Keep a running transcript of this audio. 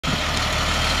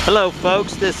Hello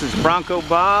folks, this is Bronco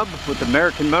Bob with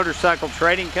American Motorcycle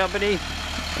Trading Company,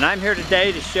 and I'm here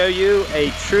today to show you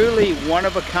a truly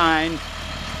one-of-a-kind.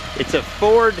 It's a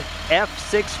Ford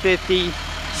F650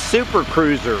 Super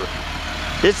CrewZer.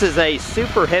 This is a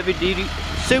super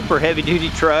heavy-duty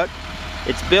truck.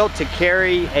 It's built to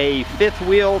carry a fifth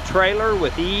wheel trailer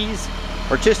with ease,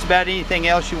 or just about anything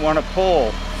else you want to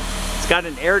pull. It's got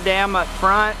an air dam up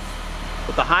front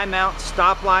with the high mount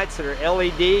stoplights that are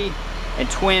LED and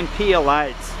twin peel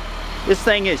lights. This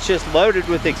thing is just loaded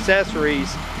with accessories.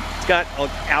 It's got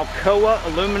Alcoa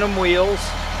aluminum wheels,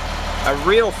 a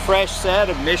real fresh set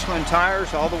of Michelin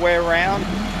tires all the way around.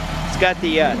 It's got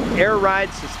the air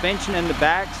ride suspension in the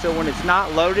back, so when it's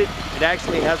not loaded, it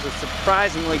actually has a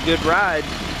surprisingly good ride.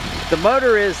 The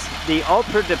motor is the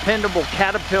ultra dependable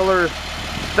Caterpillar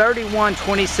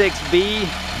 3126B.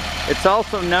 It's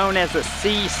also known as a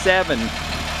C7.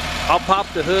 I'll pop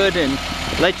the hood and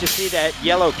let you see that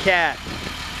yellow cat.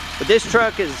 But this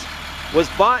truck was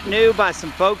bought new by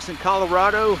some folks in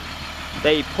Colorado.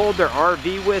 They pulled their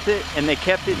RV with it and they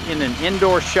kept it in an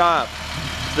indoor shop.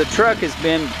 The truck has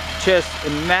been just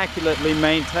immaculately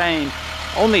maintained.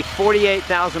 Only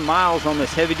 48,000 miles on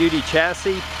this heavy-duty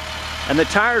chassis, and the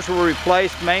tires were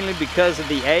replaced mainly because of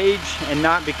the age and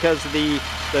not because of the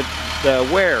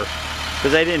wear,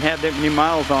 because they didn't have that many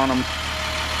miles on them.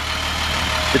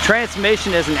 The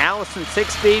transmission is an Allison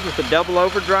 6-speed with a double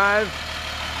overdrive.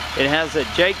 It has a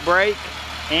Jake brake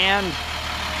and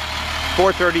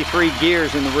 433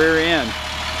 gears in the rear end.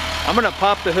 I'm going to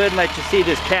pop the hood and let you see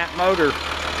this cat motor.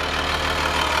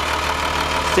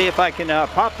 See if I can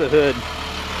pop the hood.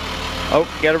 Oh,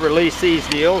 got to release these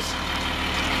deals.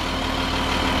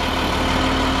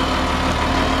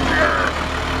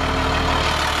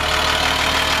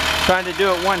 Trying to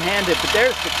do it one-handed, but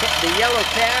there's the yellow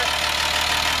cat.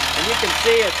 And you can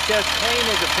see it's just clean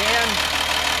as a pin.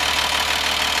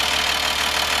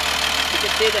 You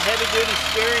can see the heavy-duty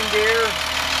steering gear,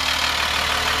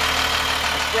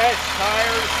 the fresh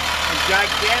tires, and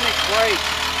gigantic brakes.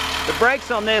 The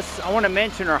brakes on this, I want to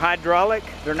mention, are hydraulic.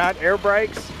 They're not air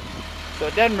brakes, so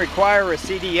it doesn't require a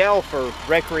CDL for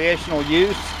recreational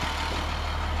use.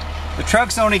 The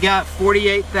truck's only got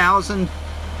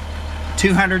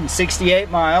 48,268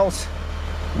 miles.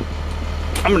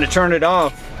 I'm going to turn it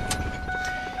off.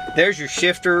 There's your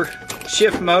shift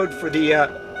mode for the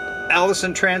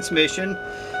Allison transmission.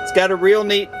 It's got a real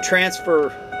neat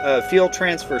fuel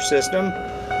transfer system,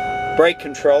 brake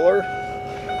controller,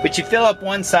 but you fill up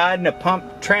one side and a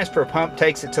transfer pump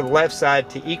takes it to the left side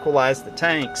to equalize the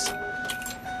tanks.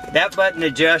 That button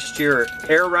adjusts your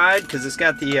air ride because it's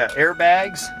got the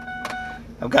airbags.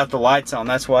 I've got the lights on,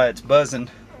 that's why it's buzzing.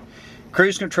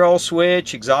 Cruise control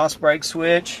switch, exhaust brake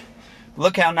switch.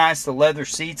 Look how nice the leather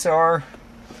seats are.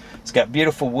 It's got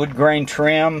beautiful wood grain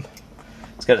trim.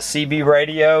 It's got a CB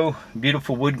radio,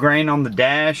 beautiful wood grain on the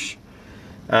dash,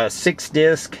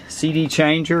 6-disc CD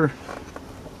changer.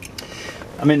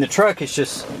 I mean, the truck is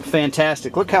just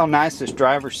fantastic. Look how nice this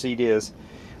driver's seat is.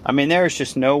 I mean, there's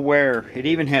just no wear. It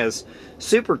even has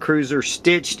Super CrewZer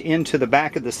stitched into the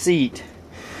back of the seat.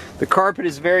 The carpet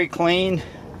is very clean.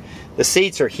 The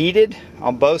seats are heated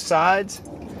on both sides.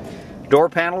 Door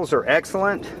panels are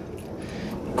excellent.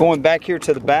 Going back here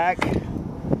to the back,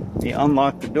 you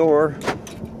unlock the door.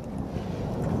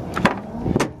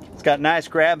 It's got nice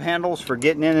grab handles for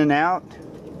getting in and out.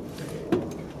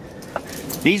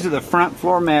 These are the front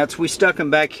floor mats. We stuck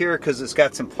them back here because it's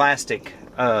got some plastic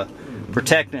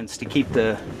protectants to keep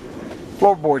the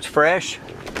floorboards fresh.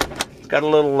 It's got a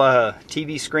little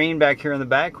TV screen back here in the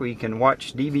back where you can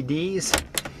watch DVDs,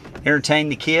 entertain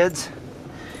the kids.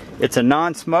 It's a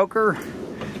non-smoker.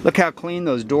 Look how clean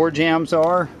those door jambs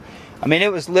are. I mean,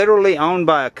 it was literally owned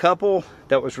by a couple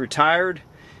that was retired.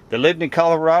 They lived in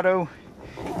Colorado.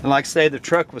 And like I say, the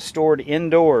truck was stored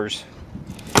indoors,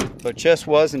 but just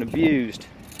wasn't abused.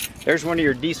 There's one of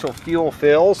your diesel fuel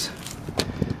fills.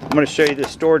 I'm going to show you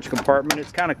this storage compartment.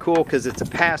 It's kind of cool because it's a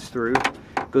pass-through.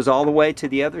 It goes all the way to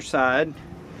the other side.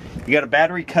 You got a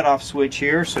battery cutoff switch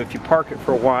here, so if you park it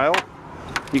for a while,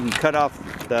 you can cut off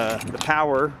the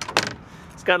power.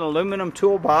 It's got an aluminum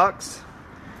toolbox.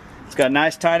 It's got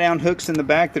nice tie-down hooks in the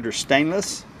back that are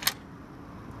stainless.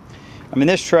 I mean,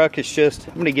 this truck is just,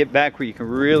 I'm going to get back where you can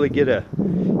really get a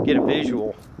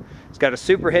visual. It's got a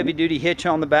super heavy-duty hitch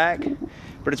on the back,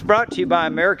 but it's brought to you by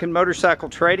American Motorcycle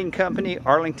Trading Company,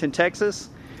 Arlington,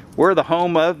 Texas. We're the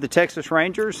home of the Texas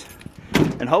Rangers,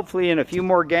 and hopefully in a few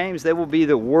more games they will be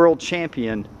the world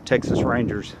champion Texas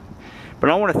Rangers.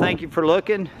 But I want to thank you for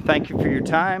looking. Thank you for your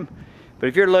time. But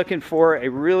if you're looking for a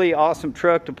really awesome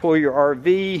truck to pull your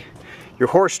RV, your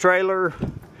horse trailer,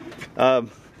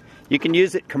 You can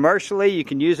use it commercially, you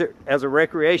can use it as a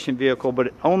recreation vehicle, but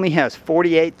it only has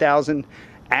 48,000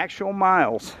 actual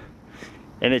miles.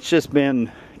 And it's just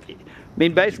been, I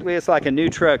mean, basically it's like a new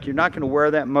truck. You're not going to wear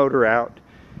that motor out.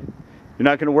 You're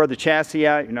not going to wear the chassis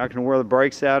out. You're not going to wear the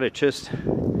brakes out. It just,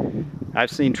 I've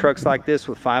seen trucks like this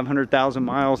with 500,000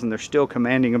 miles and they're still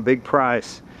commanding a big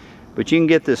price. But you can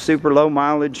get this super low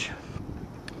mileage,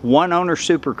 one owner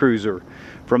Super CrewZer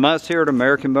from us here at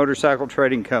American Motorcycle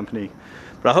Trading Company.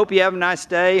 But I hope you have a nice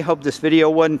day. Hope this video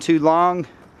wasn't too long.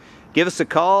 Give us a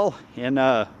call, and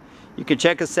you can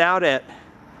check us out at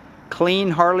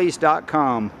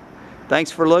cleanharleys.com.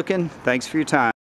 Thanks for looking. Thanks for your time.